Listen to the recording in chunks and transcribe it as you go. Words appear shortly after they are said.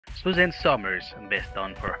Suzanne Somers, best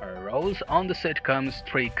known for her roles on the sitcoms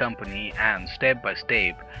Three's Company and Step by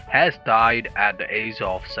Step, has died at the age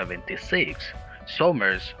of 76.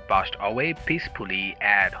 Somers passed away peacefully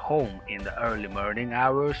at home in the early morning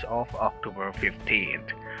hours of October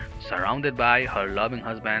 15th, surrounded by her loving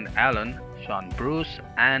husband Alan, son Bruce,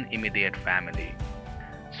 and immediate family.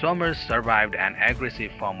 Somers survived an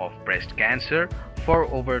aggressive form of breast cancer for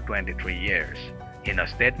over 23 years. In a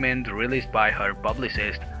statement released by her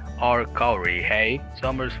publicist, or Couri Hay,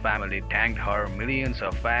 Somers' family thanked her millions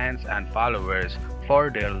of fans and followers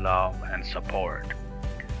for their love and support.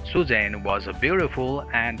 Suzanne was a beautiful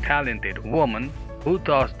and talented woman who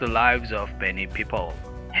touched the lives of many people,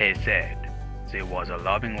 Hay said. She was a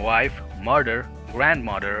loving wife, mother,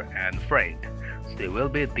 grandmother, and friend. She will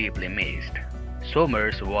be deeply missed.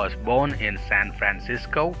 Somers was born in San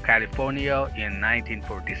Francisco, California in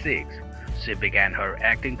 1946. She began her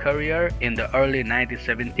acting career in the early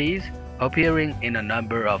 1970s, appearing in a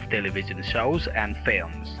number of television shows and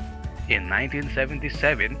films. In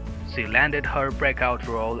 1977, she landed her breakout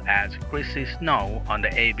role as Chrissy Snow on the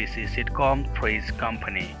ABC sitcom Three's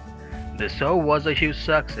Company. The show was a huge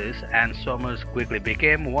success, and Somers quickly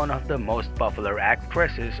became one of the most popular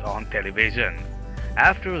actresses on television.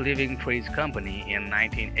 After leaving Three's Company in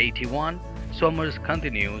 1981, Somers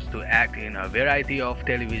continues to act in a variety of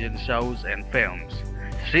television shows and films.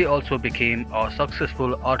 She also became a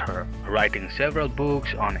successful author, writing several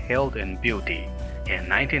books on health and beauty. In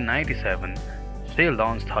 1997, she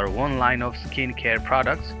launched her own line of skincare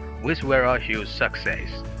products, which were a huge success.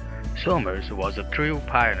 Somers was a true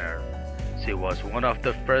pioneer. She was one of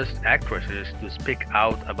the first actresses to speak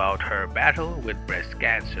out about her battle with breast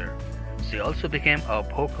cancer. She also became a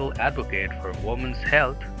vocal advocate for women's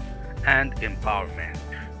health and empowerment.